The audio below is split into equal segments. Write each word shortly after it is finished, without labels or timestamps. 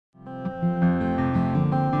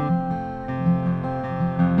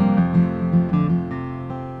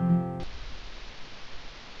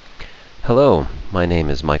Hello, my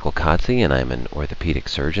name is Michael Codsi and I'm an orthopedic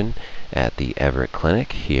surgeon at the Everett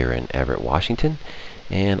Clinic here in Everett, Washington,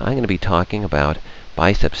 and I'm going to be talking about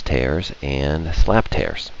biceps tears and SLAP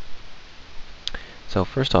tears. So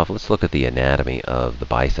first off, let's look at the anatomy of the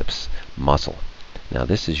biceps muscle. Now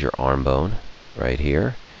this is your arm bone right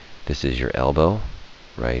here. This is your elbow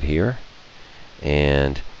right here.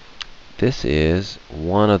 And this is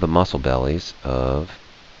one of the muscle bellies of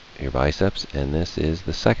your biceps, and this is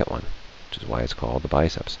the second one, which is why it's called the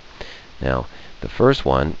biceps. Now, the first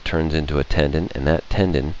one turns into a tendon, and that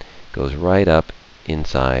tendon goes right up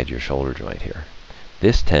inside your shoulder joint here.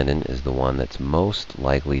 This tendon is the one that's most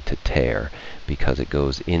likely to tear because it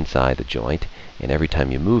goes inside the joint, and every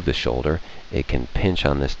time you move the shoulder, it can pinch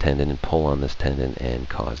on this tendon and pull on this tendon and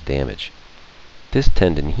cause damage. This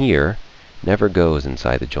tendon here never goes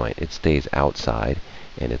inside the joint. It stays outside,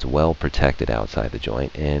 and it's well protected outside the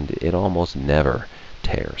joint, and it almost never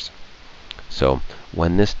tears. So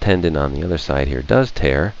when this tendon on the other side here does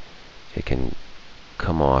tear, it can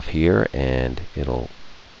come off here and it'll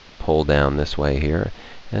pull down this way here,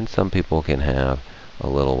 and some people can have a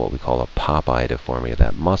little what we call a Popeye deformity of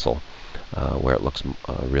that muscle, where it looks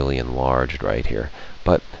really enlarged right here.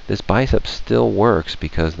 But this bicep still works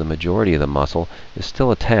because the majority of the muscle is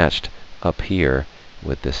still attached up here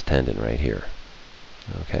with this tendon right here.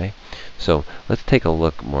 Okay, so let's take a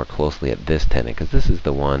look more closely at this tendon, because this is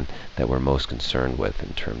the one that we're most concerned with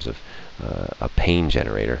in terms of a pain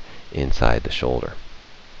generator inside the shoulder.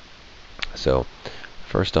 So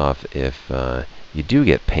first off, if you do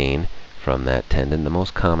get pain from that tendon, the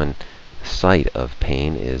most common site of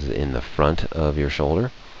pain is in the front of your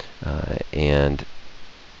shoulder, and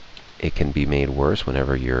it can be made worse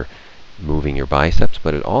whenever you're moving your biceps,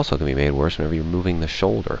 but it also can be made worse whenever you're moving the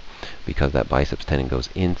shoulder, because that biceps tendon goes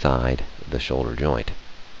inside the shoulder joint.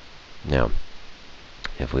 Now,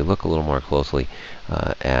 if we look a little more closely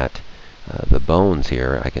at the bones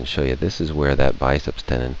here, I can show you this is where that biceps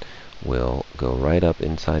tendon will go right up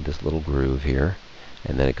inside this little groove here,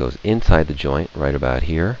 and then it goes inside the joint right about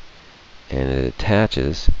here, and it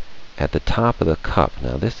attaches at the top of the cup.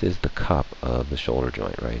 Now this is the cup of the shoulder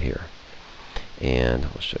joint right here, and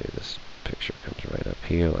I'll show you this picture. Comes right up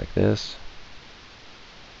here like this,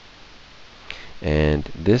 and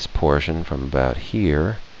this portion from about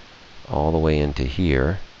here all the way into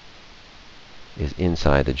here is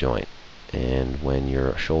inside the joint. And when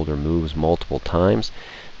your shoulder moves multiple times,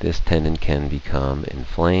 this tendon can become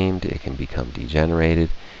inflamed, it can become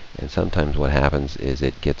degenerated, and sometimes what happens is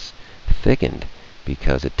it gets thickened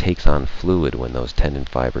because it takes on fluid when those tendon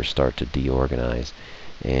fibers start to deorganize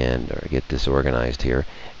or get disorganized here.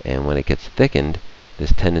 And when it gets thickened,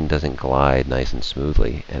 this tendon doesn't glide nice and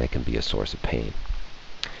smoothly, and it can be a source of pain.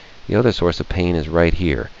 The other source of pain is right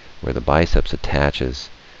here, where the biceps attaches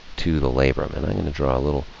to the labrum. And I'm going to draw a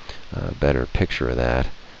little better picture of that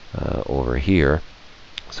over here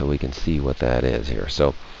so we can see what that is here.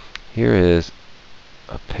 So here is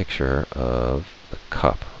a picture of the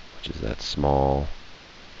cup, which is that small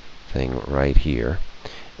thing right here.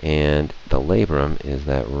 And the labrum is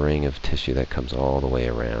that ring of tissue that comes all the way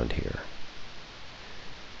around here.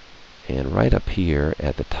 And right up here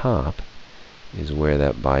at the top is where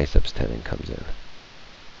that biceps tendon comes in.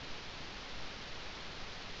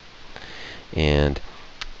 And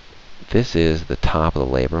this is the top of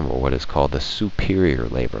the labrum, or what is called the superior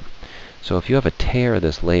labrum. So if you have a tear of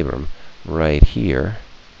this labrum right here,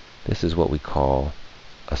 this is what we call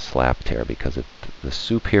a SLAP tear, because the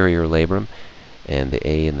superior labrum, and the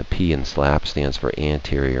A and the P in SLAP stands for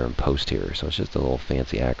anterior and posterior. So it's just a little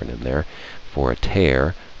fancy acronym there for a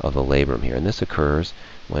tear of the labrum here. And this occurs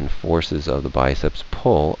when forces of the biceps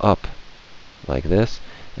pull up like this,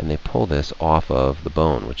 and they pull this off of the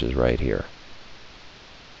bone, which is right here.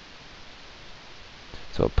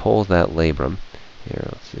 So it pulls that labrum. Here,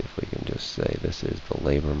 let's see if we can just say this is the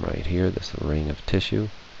labrum right here, this ring of tissue.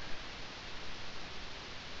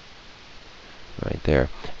 Right there,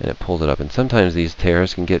 and it pulls it up. And sometimes these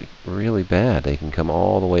tears can get really bad. They can come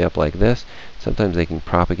all the way up like this. Sometimes they can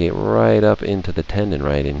propagate right up into the tendon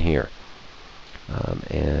right in here.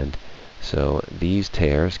 And so these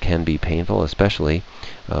tears can be painful, especially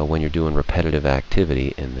when you're doing repetitive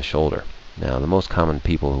activity in the shoulder. Now, the most common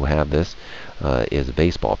people who have this is a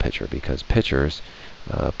baseball pitcher, because pitchers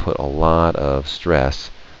put a lot of stress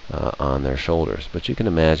on their shoulders. But you can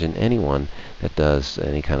imagine anyone that does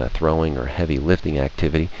any kind of throwing or heavy lifting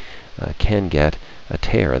activity can get a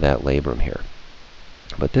tear of that labrum here.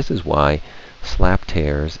 But this is why SLAP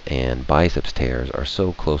tears and biceps tears are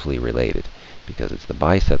so closely related, because it's the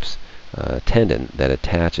biceps tendon that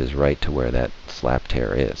attaches right to where that SLAP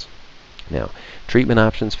tear is. Now, treatment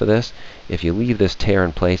options for this: if you leave this tear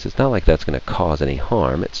in place, it's not like that's going to cause any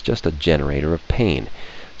harm. It's just a generator of pain.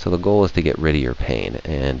 So the goal is to get rid of your pain,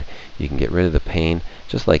 and you can get rid of the pain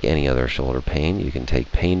just like any other shoulder pain. You can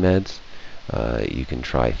take pain meds, you can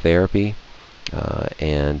try therapy,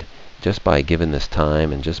 and just by giving this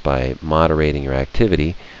time and just by moderating your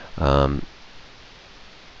activity,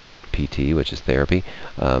 PT, which is therapy,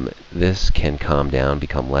 this can calm down,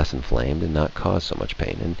 become less inflamed, and not cause so much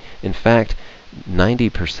pain. And in fact,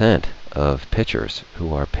 90% of pitchers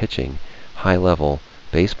who are pitching high-level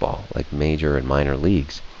baseball, like major and minor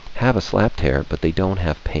leagues, have a SLAP tear, but they don't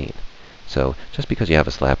have pain. So just because you have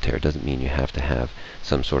a SLAP tear doesn't mean you have to have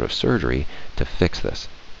some sort of surgery to fix this.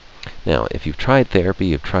 Now, if you've tried therapy,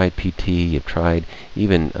 you've tried PT, you've tried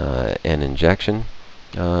even an injection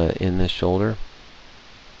in this shoulder,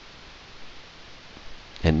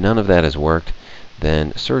 and none of that has worked,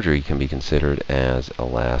 then surgery can be considered as a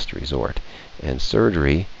last resort. And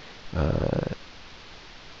surgery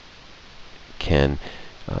can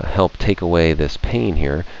help take away this pain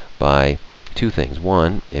here by two things.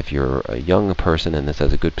 One, if you're a young person and this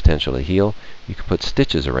has a good potential to heal, you can put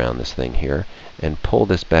stitches around this thing here and pull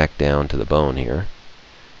this back down to the bone here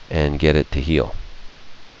and get it to heal.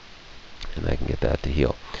 And I can get that to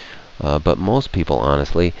heal. But most people,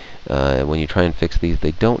 honestly, when you try and fix these,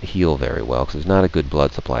 they don't heal very well because there's not a good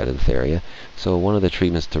blood supply to this area. So one of the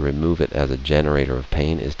treatments to remove it as a generator of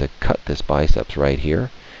pain is to cut this biceps right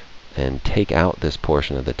here and take out this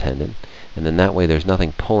portion of the tendon. And then that way there's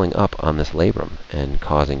nothing pulling up on this labrum and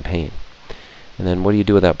causing pain. And then what do you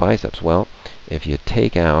do with that biceps? Well, if you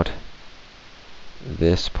take out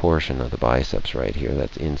this portion of the biceps right here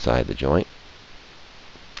that's inside the joint,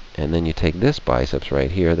 and then you take this biceps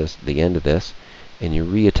right here, the end of this, and you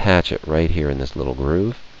reattach it right here in this little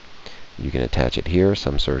groove. You can attach it here.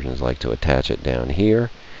 Some surgeons like to attach it down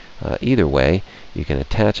here. Either way, you can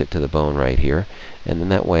attach it to the bone right here, and then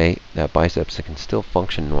that way that biceps can still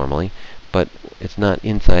function normally, but it's not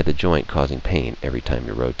inside the joint causing pain every time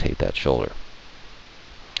you rotate that shoulder.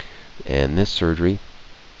 And this surgery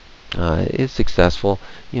is successful,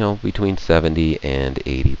 between 70 and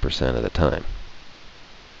 80% of the time.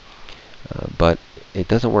 But it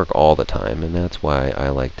doesn't work all the time, and that's why I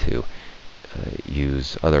like to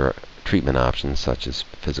use other treatment options such as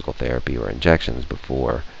physical therapy or injections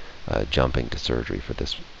before jumping to surgery for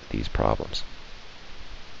these problems.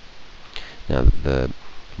 Now, the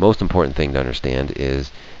most important thing to understand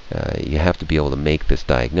is you have to be able to make this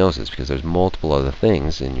diagnosis, because there's multiple other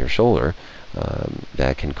things in your shoulder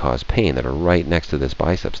that can cause pain that are right next to this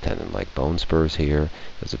biceps tendon, like bone spurs here.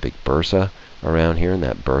 There's a big bursa around here, and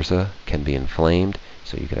that bursa can be inflamed,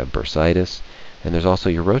 so you could have bursitis. And there's also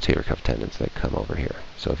your rotator cuff tendons that come over here.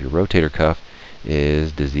 So if your rotator cuff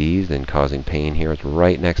is diseased and causing pain here, it's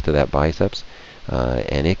right next to that biceps,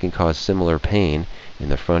 and it can cause similar pain in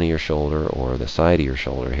the front of your shoulder or the side of your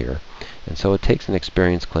shoulder here. And so it takes an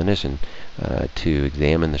experienced clinician to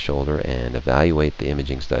examine the shoulder and evaluate the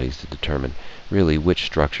imaging studies to determine really which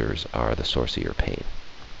structures are the source of your pain.